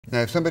Now,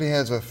 if somebody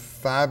has a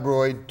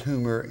fibroid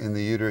tumor in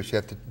the uterus, you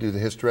have to do the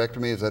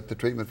hysterectomy. Is that the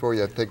treatment for it?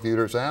 You have to take the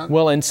uterus out?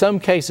 Well, in some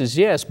cases,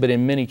 yes, but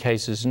in many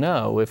cases,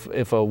 no.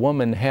 If a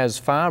woman has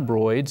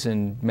fibroids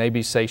and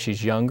maybe say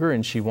she's younger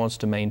and she wants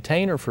to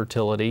maintain her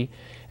fertility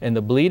and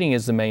the bleeding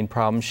is the main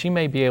problem, she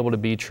may be able to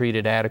be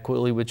treated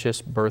adequately with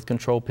just birth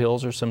control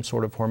pills or some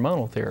sort of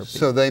hormonal therapy.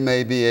 So they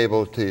may be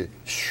able to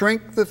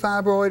shrink the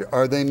fibroid,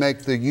 or they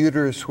make the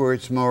uterus where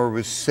it's more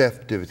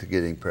receptive to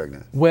getting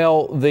pregnant?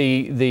 Well,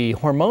 the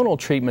hormonal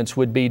treatments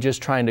would be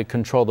just trying to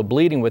control the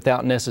bleeding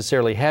without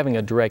necessarily having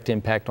a direct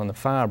impact on the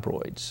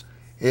fibroids.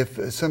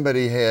 If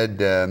somebody had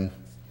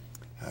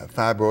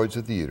fibroids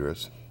of the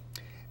uterus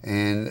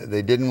and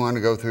they didn't want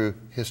to go through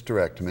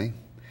hysterectomy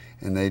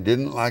and they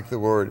didn't like the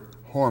word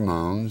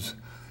hormones,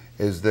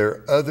 is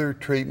there other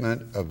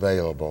treatment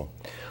available?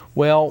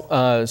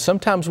 Well,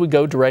 sometimes we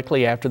go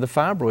directly after the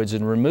fibroids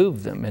and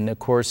remove them. And of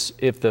course,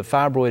 if the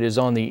fibroid is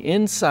on the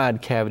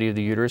inside cavity of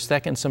the uterus,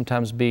 that can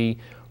sometimes be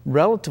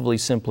relatively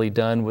simply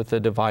done with a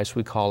device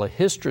we call a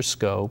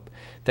hysteroscope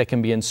that can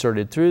be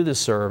inserted through the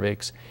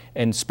cervix,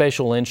 and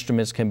special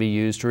instruments can be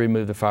used to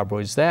remove the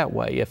fibroids that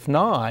way. If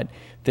not,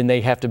 then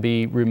they have to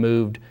be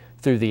removed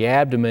through the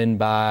abdomen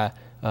by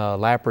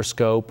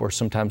laparoscope or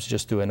sometimes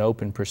just through an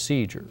open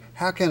procedure.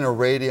 How can a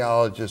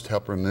radiologist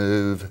help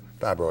remove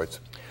fibroids?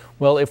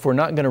 Well, if we're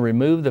not going to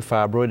remove the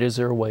fibroid, is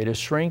there a way to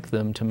shrink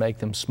them to make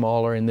them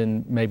smaller and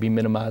then maybe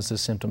minimize the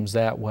symptoms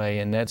that way?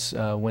 And that's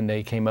when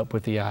they came up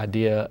with the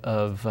idea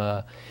of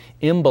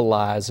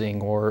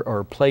embolizing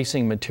or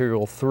placing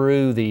material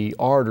through the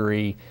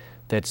artery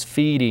that's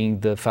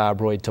feeding the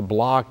fibroid to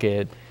block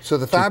it. So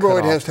the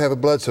fibroid has to have a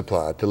blood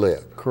supply to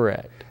live?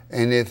 Correct.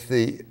 And if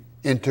the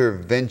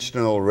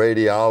interventional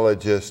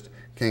radiologist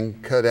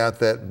can cut out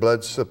that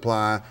blood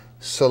supply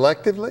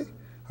selectively,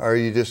 or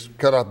you just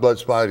cut off blood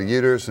supply to the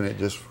uterus and it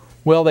just...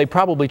 Well, they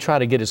probably try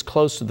to get as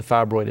close to the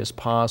fibroid as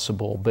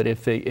possible, but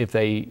if they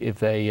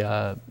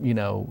you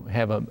know,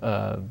 have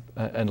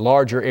a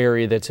larger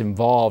area that's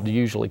involved,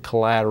 usually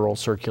collateral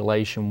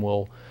circulation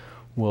will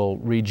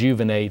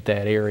rejuvenate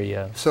that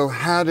area. So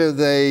how do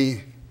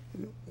they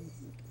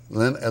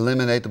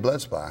eliminate the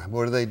blood supply?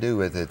 What do they do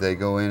with it? They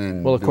go in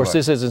and... Well, of course,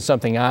 this isn't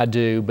something I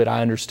do, but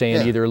I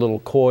understand either little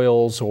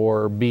coils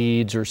or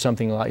beads or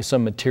something like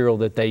some material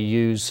that they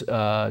use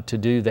to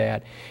do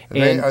that.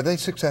 Are they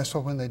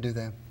successful when they do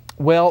that?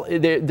 Well,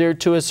 they're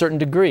to a certain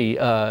degree.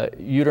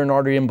 Uterine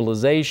artery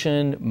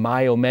embolization,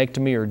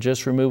 myomectomy, or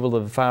just removal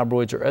of the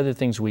fibroids, or other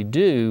things we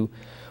do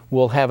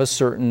will have a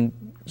certain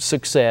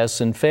success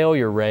and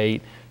failure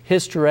rate.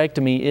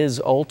 Hysterectomy is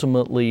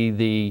ultimately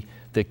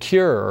the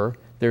cure.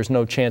 There's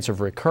no chance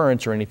of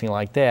recurrence or anything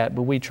like that,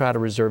 but we try to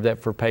reserve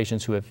that for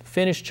patients who have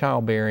finished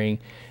childbearing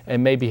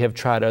and maybe have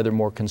tried other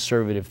more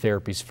conservative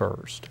therapies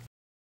first.